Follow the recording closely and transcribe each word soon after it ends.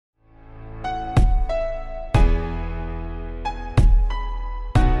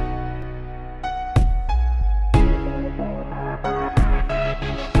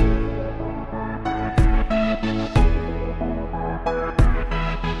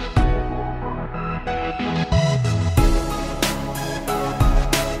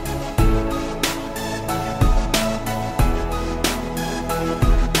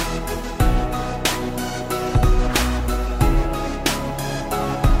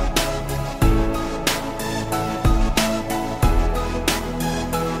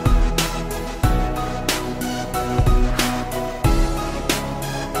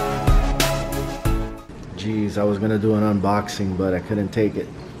gonna do an unboxing, but I couldn't take it.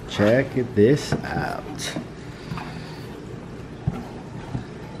 Check this out.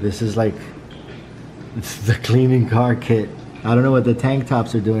 This is like, it's the cleaning car kit. I don't know what the tank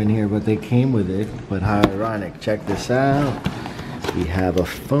tops are doing here, but they came with it. But how ironic. Check this out. We have a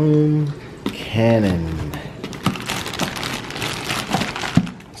foam cannon.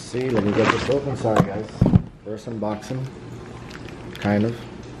 Let's see, let me get this open. Sorry guys. First unboxing. Kind of.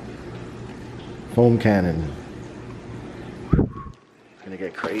 Foam cannon. It's gonna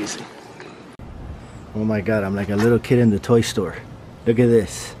get crazy. Oh my god, I'm like a little kid in the toy store. Look at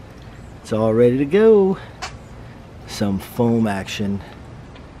this. It's all ready to go. Some foam action.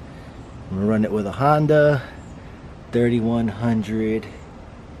 I'm gonna run it with a Honda 3100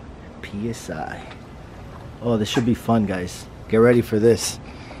 PSI. Oh, this should be fun, guys. Get ready for this.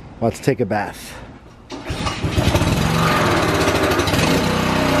 Let's take a bath.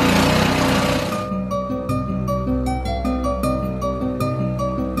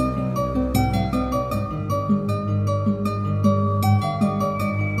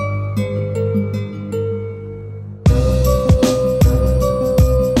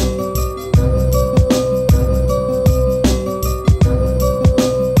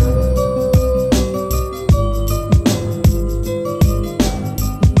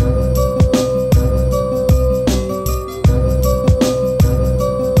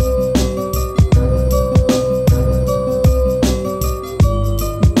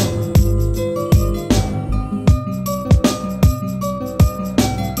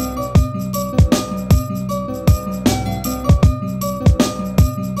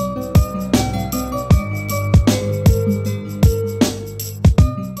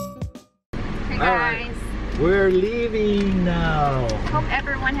 We're leaving now. Hope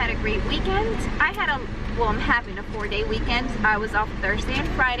everyone had a great weekend. I'm having a 4-day weekend. I was off Thursday and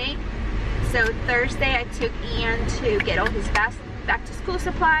Friday. So Thursday I took Ian to get all his back to school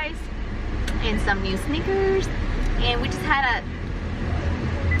supplies and some new sneakers. And we just had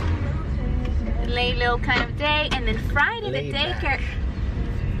a lay low kind of day. And then Friday the daycare.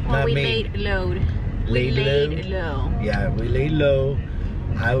 Well, we laid low. We laid low. Yeah, we laid low.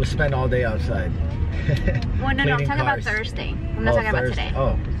 I will spend all day outside. Well, no, I'm talking about Thursday. I'm not talking about today.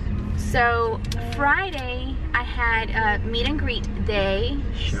 Oh. So Friday, I had a meet and greet day.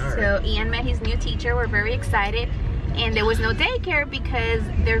 Sure. So Ian met his new teacher. We're very excited. And there was no daycare because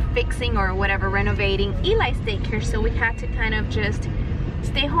they're fixing or whatever, renovating Eli's daycare. So we had to kind of just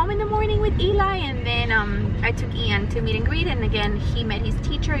stay home in the morning with Eli. And then I took Ian to meet and greet. And again, he met his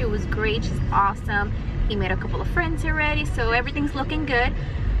teacher. It was great. She's awesome. He made a couple of friends already. So everything's looking good.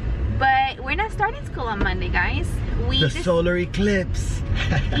 But we're not starting school on Monday, guys. The solar eclipse.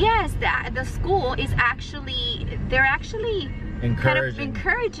 Yes, the school is actually, they're actually kind of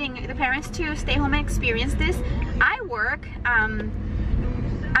encouraging the parents to stay home and experience this. I work, I'm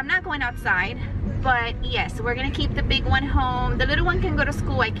not going outside, but yes, we're gonna keep the big one home. The little one can go to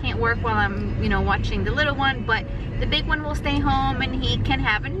school. I can't work while I'm, watching the little one, but the big one will stay home and he can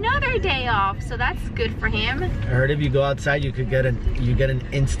have another day off. So that's good for him. I heard if you go outside, you could get an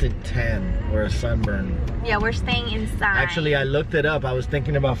instant tan or a sunburn. Yeah, we're staying inside. Actually, I looked it up. I was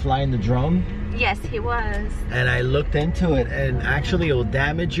thinking about flying the drone. Yes, he was. And I looked into it, and actually it will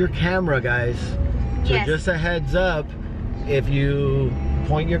damage your camera, guys. So yes. Just a heads up, if you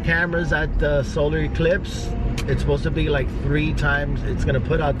point your cameras at the solar eclipse, it's supposed to be like 3 times, it's gonna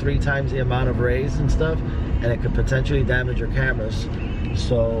put out 3 times the amount of rays and stuff, and it could potentially damage your cameras.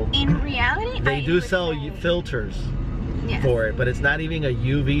 So in reality, they do sell filters for it, but it's not even a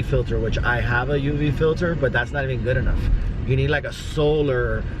UV filter, which I have a UV filter, but that's not even good enough. You need like a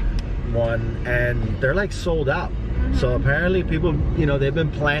solar one, and they're like sold out. So apparently people, they've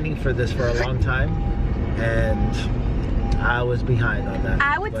been planning for this for a long time, and I was behind on that.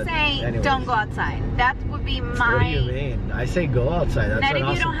 I would say anyways, don't go outside. That would be my... What do you mean? I say go outside. That's not if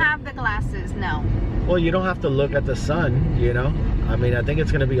awesome you don't have the glasses, no. Well, you don't have to look at the sun, I mean, I think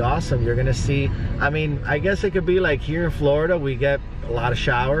it's going to be awesome. You're going to see, I guess it could be like here in Florida, we get a lot of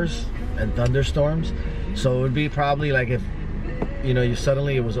showers and thunderstorms. So it would be probably like if,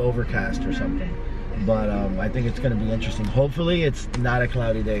 suddenly it was overcast or something. But I think it's going to be interesting. Hopefully it's not a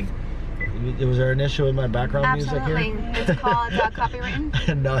cloudy day. Was there an issue with my background music here? Absolutely. It's called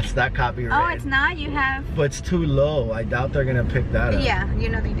copywritten? No, it's not copyrighted. Oh, it's not? You have... But it's too low. I doubt they're going to pick that up. Yeah,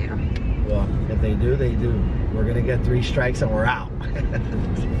 they do. Well, if they do, they do. We're going to get 3 strikes and we're out.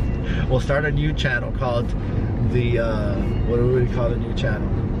 We'll start a new channel called the, what do we call the new channel?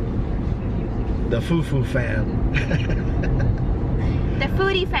 The Foo Fam. The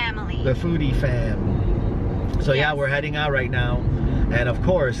Foodie Family. The Foodie Fam. So yeah, we're heading out right now. And of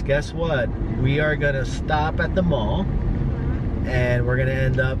course, guess what? We are gonna stop at the mall, and we're gonna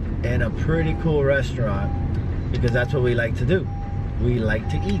end up in a pretty cool restaurant because that's what we like to do. We like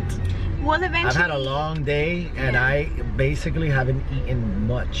to eat. Well, eventually, I've had a long day, and I basically haven't eaten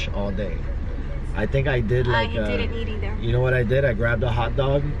much all day. I think I did like I didn't eat either. You know what I did? I grabbed a hot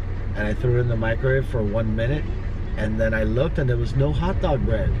dog and I threw it in the microwave for 1 minute, and then I looked and there was no hot dog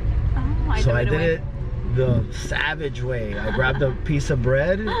bread. Oh, so I did it the savage way. I grabbed a piece of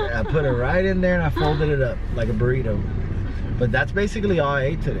bread, I put it right in there, and I folded it up like a burrito. But that's basically all I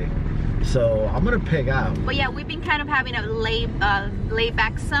ate today. So I'm gonna pig out. But yeah, we've been kind of having a laid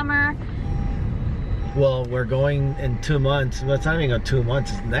back summer. Well, we're going in 2 months. Well, it's not even 2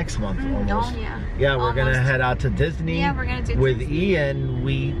 months. It's next month almost. Oh, yeah. Yeah, we're gonna head out to Disney. Yeah, we're gonna do with Disney. Ian.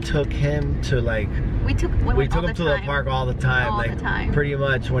 We took him to like. We took him to the park all the time. All the time. Pretty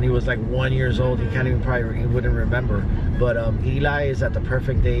much when he was like 1 year old. He can't even he wouldn't remember. But Eli is at the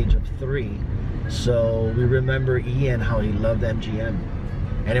perfect age of 3, so we remember Ian how he loved MGM,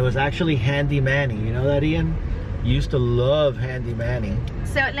 and it was actually Handy Manny. You know that, Ian? You used to love Handy Manny.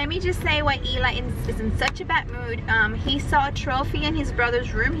 So let me just say why Eli is in such a bad mood. He saw a trophy in his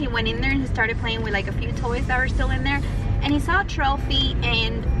brother's room. He went in there and he started playing with like a few toys that were still in there. And he saw a trophy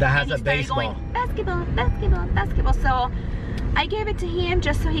and that has he a started baseball. Going, basketball, basketball, basketball. So I gave it to him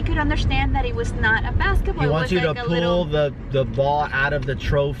just so he could understand that it was not a basketball. He wants you to pull the ball out of the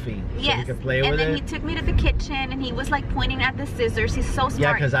trophy so yes. he can play with it. And then he took me to the kitchen and he was like pointing at the scissors. He's so smart.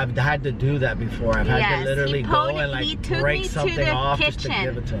 Yeah, because I've had to do that before. I've had to literally go and like break something off just to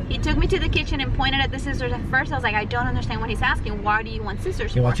give it to him. He took me to the kitchen and pointed at the scissors. At first I was like, I don't understand what he's asking. Why do you want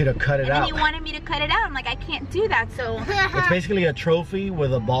scissors? He wants you to cut it out. And then he wanted me to cut it out. I'm like, I can't do that. So it's basically a trophy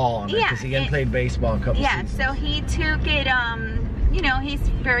with a ball on it because Ian played baseball a couple seasons. So he took it, you know, he's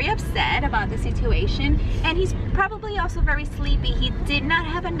very upset about the situation, and he's probably also very sleepy. He did not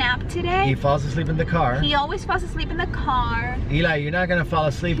have a nap today. He falls asleep in the car. He always falls asleep in the car. Eli, you're not gonna fall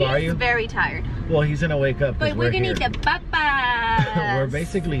asleep, are you? He's very tired. Well, he's gonna wake up. But we're gonna eat the papas. We're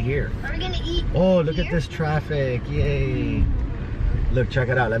basically here. We're gonna eat. Oh, look at this traffic! Yay! Look, check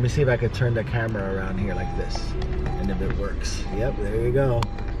it out. Let me see if I could turn the camera around here like this, and if it works. Yep, there you go.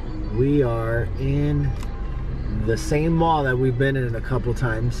 We are in the same mall that we've been in a couple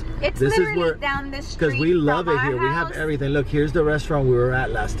times. It's literally down the street. Because we love it here. We have everything. Look, here's the restaurant we were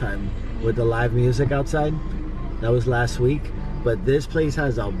at last time with the live music outside. That was last week. But this place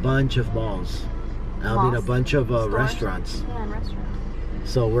has a bunch of malls. I mean, a bunch of restaurants. Yeah,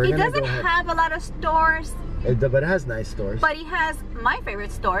 restaurants. So we're gonna go ahead. It doesn't have a lot of stores. But it has nice stores. But it has my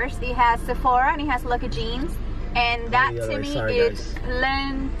favorite stores. It has Sephora and it has Lucky Jeans. And that to me is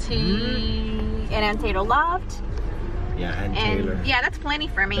plenty. And Taylor Loft. Yeah, and Taylor. Yeah, that's plenty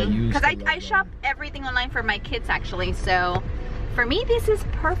for me. Because I shop everything online for my kids actually. So for me, this is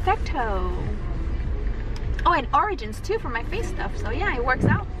perfecto. Oh, and Origins too for my face stuff. So yeah, it works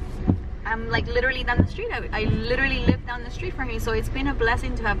out. I'm like literally down the street. I literally live down the street from me. So it's been a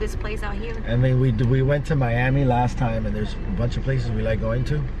blessing to have this place out here. I mean, we went to Miami last time, and there's a bunch of places we like going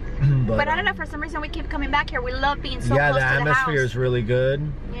to. But I don't know, for some reason we keep coming back here. We love being so close to the house. Yeah, the atmosphere is really good.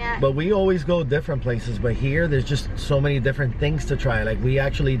 Yeah. But we always go different places. But here, there's just so many different things to try. Like, we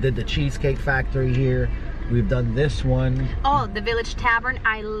actually did the Cheesecake Factory here. We've done this one. Oh, the Village Tavern.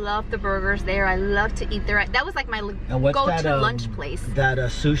 I love the burgers there. I love to eat there. That was like my go-to lunch place. That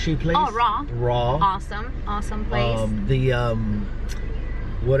sushi place? Oh, Raw. Raw. Awesome place.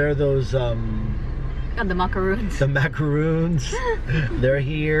 What are those? Oh, the macaroons. The macaroons. They're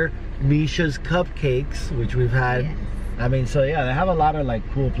here. Misha's Cupcakes, which we've had. Yes. I mean, so yeah, they have a lot of like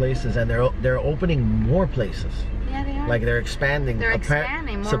cool places, and they're opening more places. Yeah, they are. Like they're expanding. They're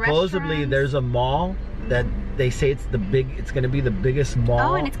expanding. More supposedly, there's a mall that they say it's going to be the biggest mall.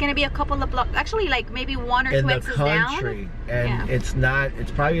 Oh, and it's going to be a couple of blocks. Actually, like maybe 1 or 2 exits down. In the country. And it's not,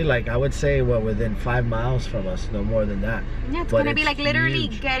 it's probably like, I would say, well, within 5 miles from us, no more than that. Yeah, it's going to be like literally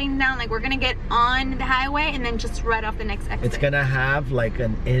getting down, like we're going to get on the highway and then just right off the next exit. It's going to have like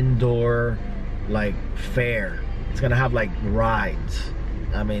an indoor, like, fair. It's going to have like rides.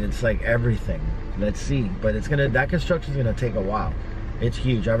 I mean, it's like everything. Let's see. But it's going to, that construction is going to take a while. It's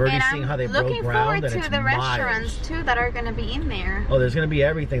huge. I've already seen how they broke ground, and it's looking forward to the restaurants too that are going to be in there. Oh, there's going to be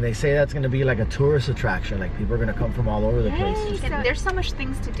everything. They say that's going to be like a tourist attraction. Like people are going to come from all over the place. There's so much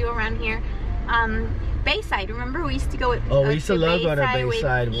things to do around here. Bayside. Remember we used to go. We used to love going to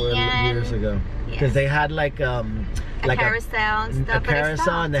Bayside years ago because they had like a carousel and stuff.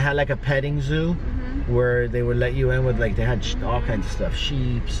 And they had like a petting zoo where they would let you in with like, they had all kinds of stuff,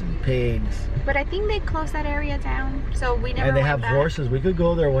 sheeps and pigs. But I think they closed that area down, so we never. And they went have back. horses. We could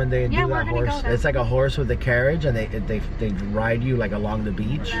go there one day and do that horse. It's like a horse with a carriage, and they ride you like along the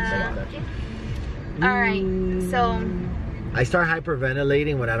beach. All right, so I start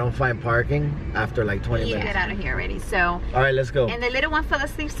hyperventilating when I don't find parking after like 20 minutes. Get out of here already. So. All right, let's go. And the little one fell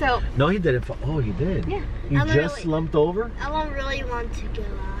asleep. So. No, he didn't. Oh, he did. Yeah. He just slumped over. I don't really want to go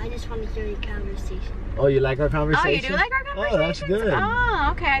out. I just want to hear your conversation. Oh, you like our conversation? Oh, you do like our conversation? Oh, that's good.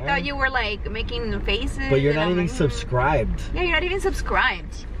 Oh, okay. I thought you were like making faces. But you're not even subscribed. Yeah, you're not even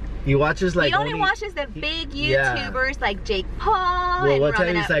subscribed. He watches like. He only watches the big YouTubers like Jake Paul. Well, one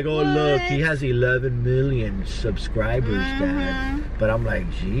time he's like, "Oh look, he has 11 million subscribers, Dad." But I'm like,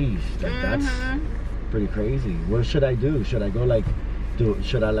 "Geez, like that's pretty crazy." What should I do? Should I go like,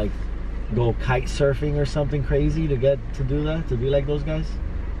 should I like go kite surfing or something crazy to do that? To be like those guys?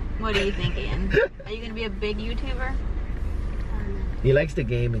 What do you think, Ian? Are you gonna be a big YouTuber? He likes the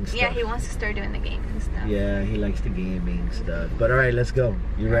gaming stuff. Yeah, he wants to start doing the gaming stuff. Yeah, he likes the gaming stuff. But all right, let's go.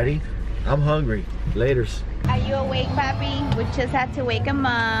 You ready? I'm hungry. Laters. Are you awake, Papi? We just had to wake him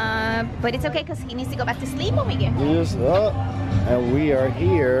up. But it's okay because he needs to go back to sleep when we get home. Yes, and we are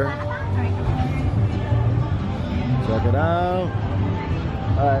here. Check it out.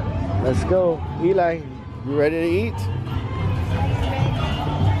 All right, let's go. Eli, you ready to eat?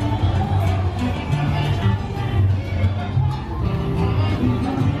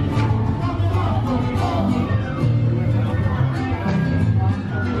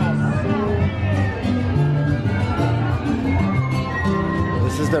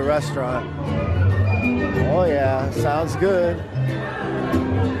 This is the restaurant. Oh yeah, sounds good.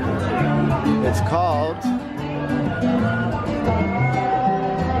 It's called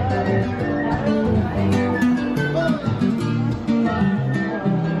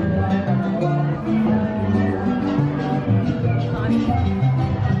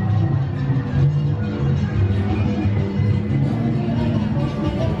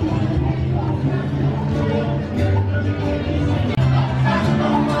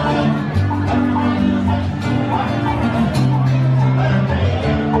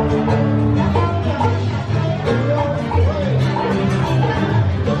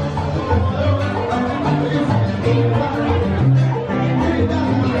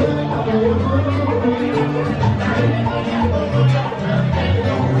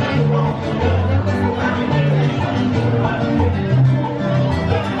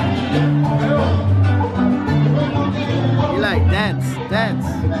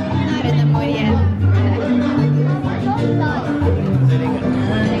dance. Not in the mood yet.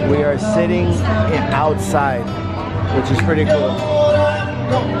 We are sitting outside, which is pretty cool. Well,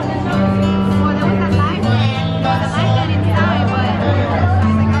 there was a live band. The live band inside, but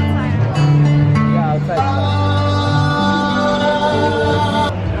it's like outside. Yeah, outside.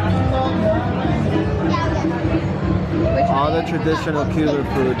 All the traditional Cuban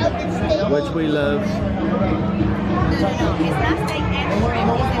food, which we love. No, it's not steak and shrimp.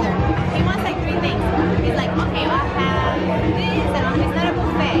 He wants like 3 things. He's like, okay, I'll have this, and it's not a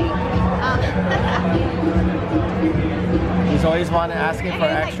buffet. He's always asking for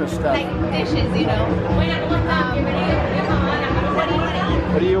extra stuff. Like dishes, you know.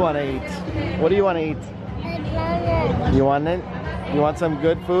 What do you want to eat? What do you want to eat? You want it? You want some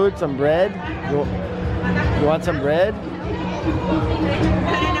good food? Some bread? You want some bread? No,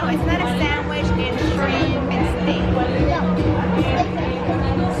 it's not a sandwich and shrimp and steak.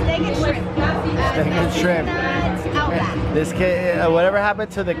 Steak and shrimp. Steak and shrimp. This kid, whatever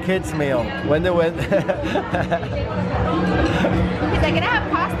happened to the kids' meal? When the He's like, can I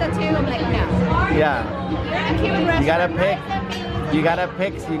have pasta too? I'm like, no. Yeah. You gotta pick. You gotta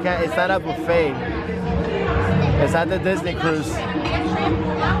pick. You can't. It's not a buffet. It's not the Disney cruise. The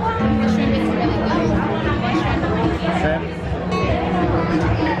shrimp is really good. Shrimp.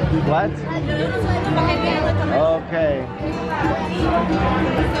 What? Okay.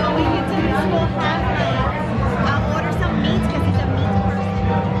 So we get to this, we'll have I'll order some meat because he's a meat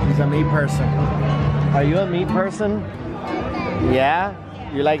person. He's a meat person. Are you a meat person? Yeah?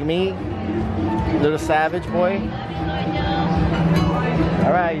 You like meat? Little savage boy?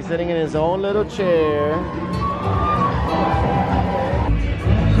 Alright, he's sitting in his own little chair.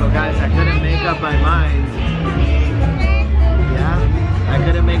 So guys, I couldn't make up my mind. Yeah? I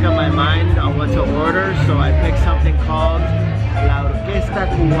couldn't make up my mind on what to order, so I picked something called La Orquesta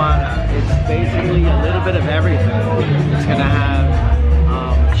Cubana. It's basically a little bit of everything. It's gonna have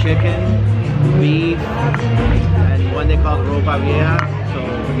chicken, beef, and one they call ropa vieja. So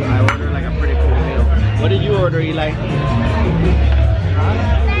I ordered like a pretty cool meal. What did you order, Eli?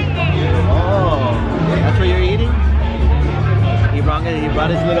 Oh, That's what you're eating? He brought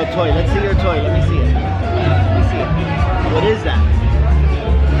his little toy. Let's see your toy. Let me see it. Let me see it. What is that?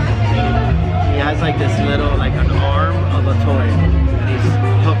 He has like this little, like an arm of a toy. And he's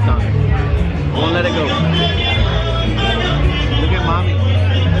hooked on it. Won't let it go. Look at mommy.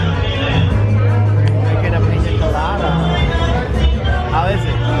 Making a pina colada. How is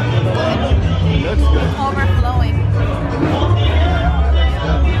it? It looks good. Overflowing.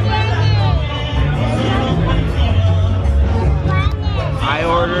 I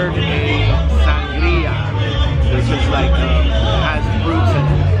ordered a sangria, which is like has fruits in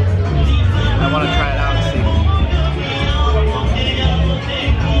it. I want to try it out and see.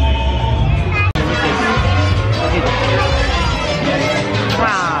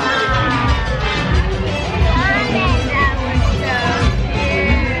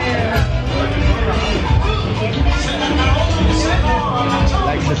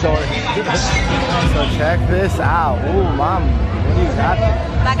 Like the sword. So check this out. Ooh, mom. What do you got there?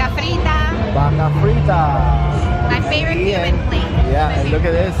 Vaca frita. Vaca frita. My favorite Cuban plate. Yeah, and look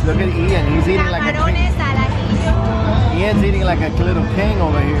at this. Look at Ian. He's eating like a king. Ian's eating like a little king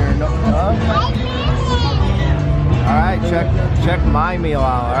over here. No, all right, check my meal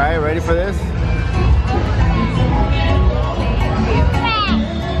out. All right, ready for this?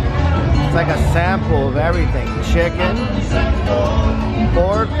 It's like a sample of everything. Chicken,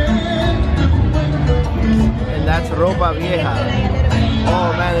 pork, and that's ropa vieja.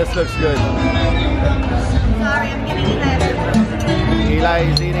 Oh man, this looks good. Sorry, I'm giving you that. Eli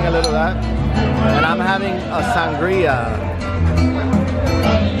is eating a little of that. And I'm having a sangria.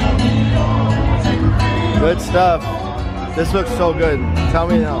 Good stuff. This looks so good. Tell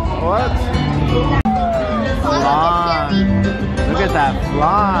me now. What? Flan. Look at that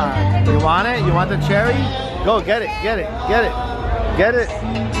flan. You want it? You want the cherry? Go get it. Get it. Get it. Get it.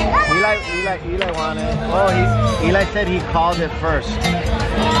 Eli wanted it. Oh, Eli said he called it first.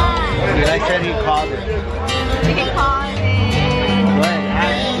 Eli said he called it. You can call it. Go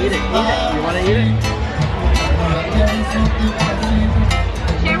ahead, eat it. Eat it. You want to eat it?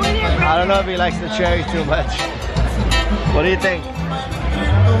 Share with your brother. I don't know if he likes the cherry too much. What do you think? Go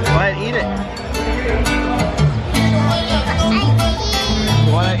ahead, eat it.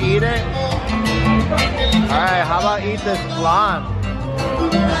 You want to eat it? Alright, how about eat this flan?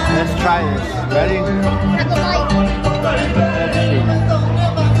 Let's try this. Ready? Let's see.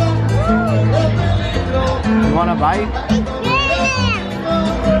 You want a bite?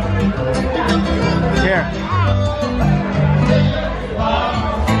 Here.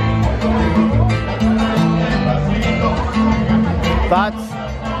 Thoughts?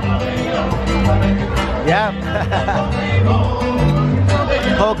 Yeah.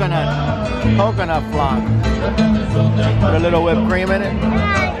 Coconut flan. Put a little whipped cream in it.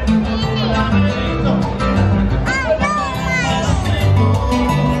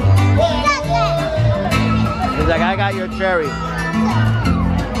 He's like, I got your cherry.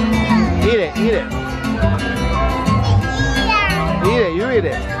 Eat it, eat it. Eat it, you eat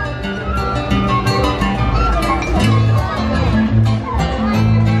it.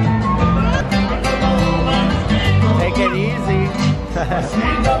 Take it easy.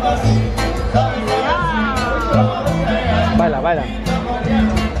 Baila, baila.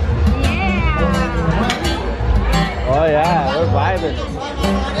 Oh yeah, we're vibing.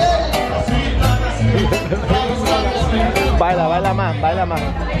 Baila, baila más, baila más.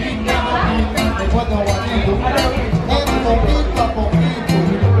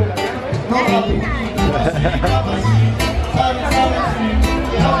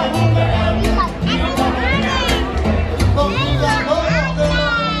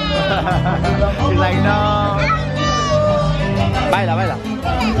 He's like, no. Baila, baila.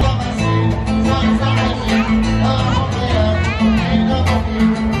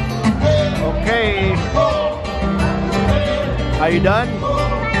 Okay. Are you done?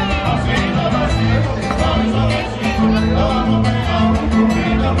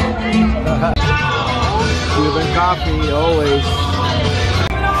 Cuban coffee, always.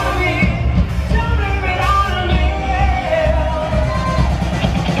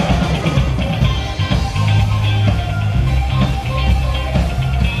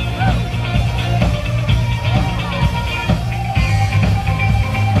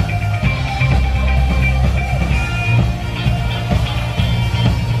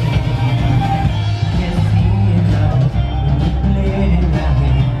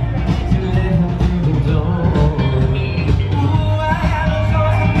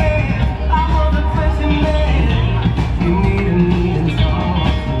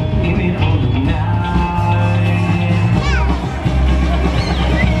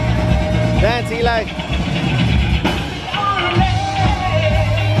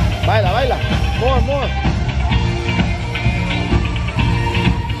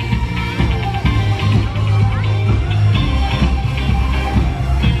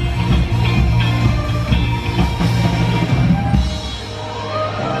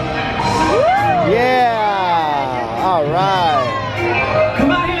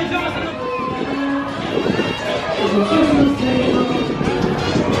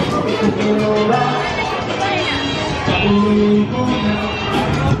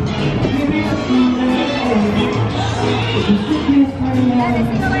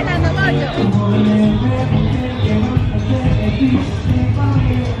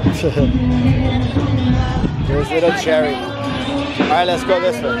 There's little cherry. Alright, let's go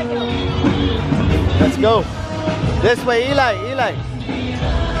this way. Let's go. This way, Eli.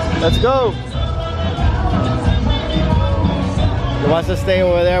 Let's go. He wants to stay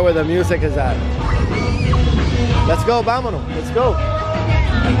over there where the music is at. Let's go, vámonos. Let's go.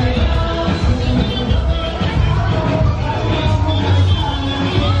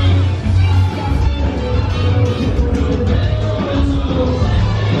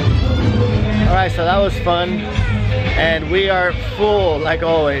 Alright, so that was fun. And we are full like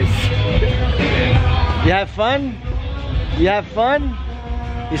always. You have fun? You have fun?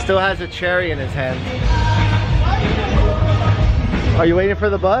 He still has a cherry in his hand. Are you waiting for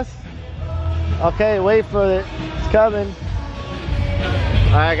the bus? Okay, wait for it. It's coming.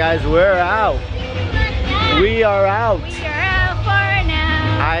 Alright guys, we're out. We are out. We are out for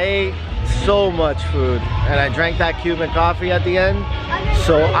now. I ate so much food and I drank that Cuban coffee at the end.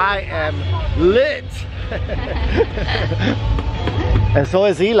 So I am lit. And so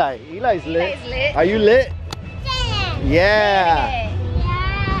is Eli. Eli's lit. Eli's lit. Are you lit? Yeah.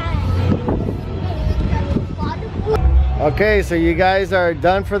 Okay, so you guys are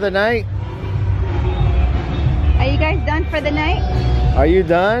done for the night? Are you guys done for the night? Are you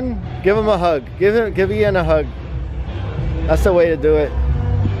done? Give him a hug. Give Ian a hug. That's the way to do it.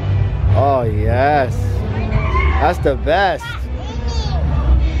 Oh yes. That's the best.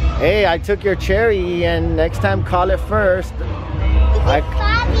 Hey, I took your cherry, Ian. Next time call it first.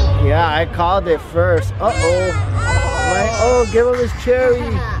 Yeah, I called it first. Oh, give him his cherry.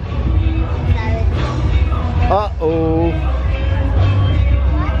 Uh-oh.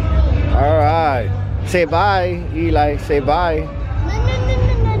 Alright. Say bye, Eli. Say bye.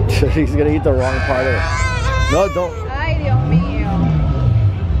 He's gonna eat the wrong part of it. No, don't. Ay, Dios mío.